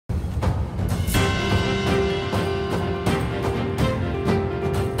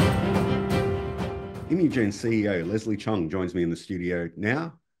Imugene CEO Leslie Chong joins me in the studio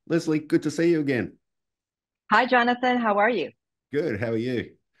now. Leslie, good to see you again. Hi, Jonathan. How are you? Good, how are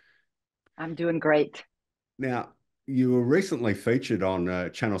you? I'm doing great. Now, you were recently featured on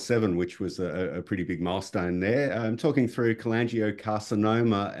Channel 7, which was a pretty big milestone there, talking through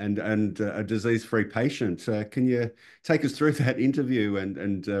cholangiocarcinoma and a disease-free patient. Can you take us through that interview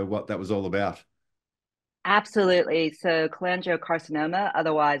and what that was all about? Absolutely. So, cholangiocarcinoma,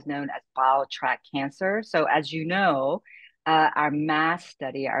 otherwise known as bile tract cancer. So, as you know, our MASS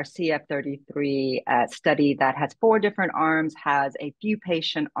study, our CF33 study that has four different arms, has a few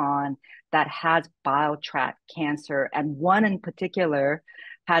patient on that has bile tract cancer, and one in particular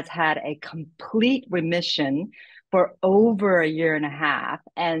has had a complete remission for over a year and a half.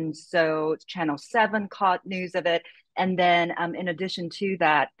 And so, Channel 7 caught news of it. And then, in addition to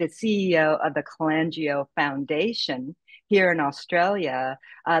that, the CEO of the Cholangio Foundation here in Australia,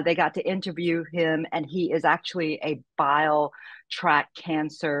 they got to interview him, and he is actually a bile tract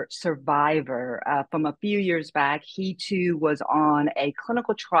cancer survivor. From a few years back, he too was on a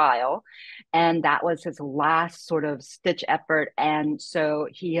clinical trial, and that was his last sort of stitch effort. And so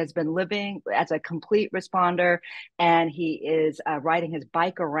he has been living as a complete responder, and he is riding his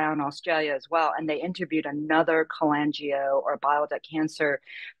bike around Australia as well. And they interviewed another cholangio or bile duct cancer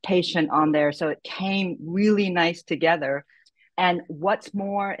patient on there. So it came really nice together. And what's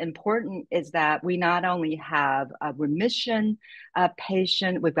more important is that we not only have a remission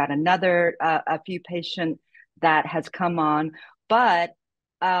patient, we've got another a few patient that has come on, but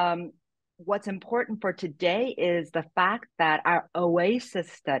what's important for today is the fact that our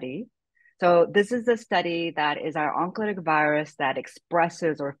OASIS study, so this is a study that is our oncolytic virus that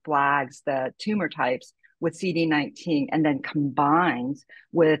expresses or flags the tumor types with CD19 and then combines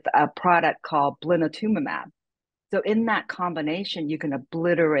with a product called blinatumomab. So in that combination, you can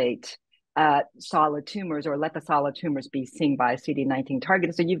obliterate solid tumors or let the solid tumors be seen by CD19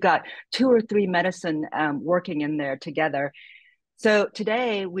 targeted. So you've got two or three medicine working in there together. So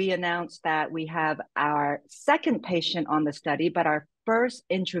today we announced that we have our second patient on the study, but our first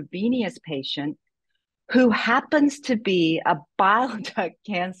intravenous patient who happens to be a bile duct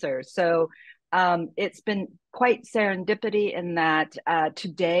cancer. So it's been quite serendipity in that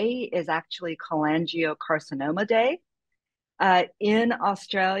today is actually cholangiocarcinoma day in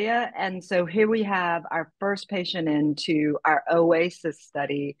Australia. And so here we have our first patient into our OASIS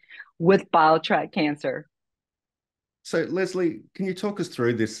study with bile tract cancer. So, Leslie, can you talk us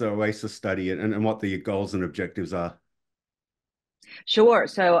through this OASIS study and what the goals and objectives are? Sure.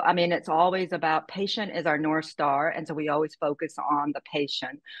 So, I mean, it's always about patient is our North Star. And so we always focus on the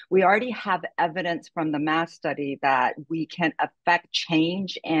patient. We already have evidence from the MASS study that we can affect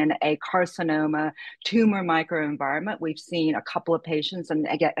change in a carcinoma tumor microenvironment. We've seen a couple of patients, and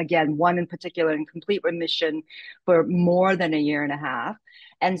again, one in particular in complete remission for more than a year and a half.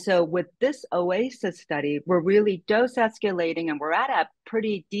 And so with this OASIS study, we're really dose escalating, and we're at a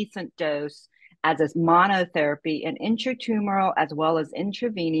pretty decent dose as a monotherapy in intratumoral as well as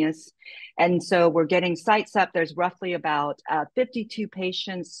intravenous. And so we're getting sites up. There's roughly about 52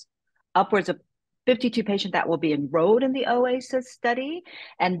 patients, upwards of 52 patients that will be enrolled in the OASIS study.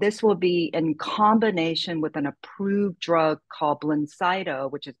 And this will be in combination with an approved drug called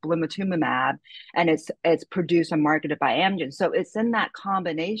Blincyto, which is blinatumomab, and it's produced and marketed by Amgen. So it's in that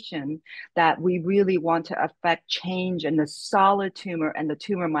combination that we really want to affect change in the solid tumor and the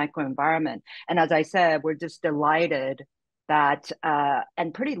tumor microenvironment. And as I said, we're just delighted that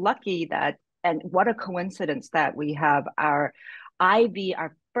and pretty lucky that, and what a coincidence that we have our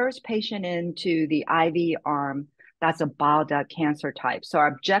first patient into the IV arm that's a bile duct cancer type. So our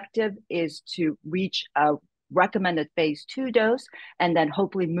objective is to reach a recommended phase 2 dose and then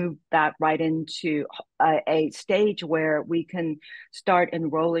hopefully move that right into a stage where we can start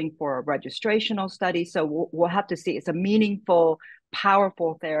enrolling for a registrational study. So we'll have to see. It's a meaningful,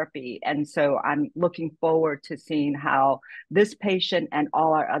 powerful therapy. And so I'm looking forward to seeing how this patient and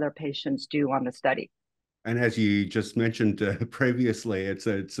all our other patients do on the study. And as you just mentioned previously, it's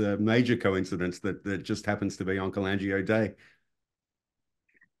a major coincidence that just happens to be on Cholangio Day.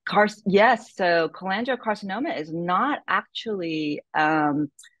 Yes, so cholangiocarcinoma is not actually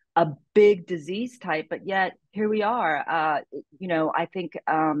a big disease type, but yet here we are. I think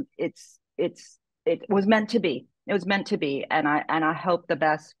it was meant to be. It was meant to be, and I hope the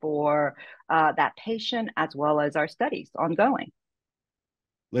best for that patient as well as our studies ongoing.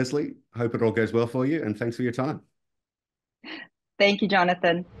 Leslie, hope it all goes well for you, and thanks for your time. Thank you,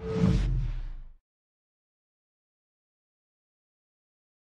 Jonathan.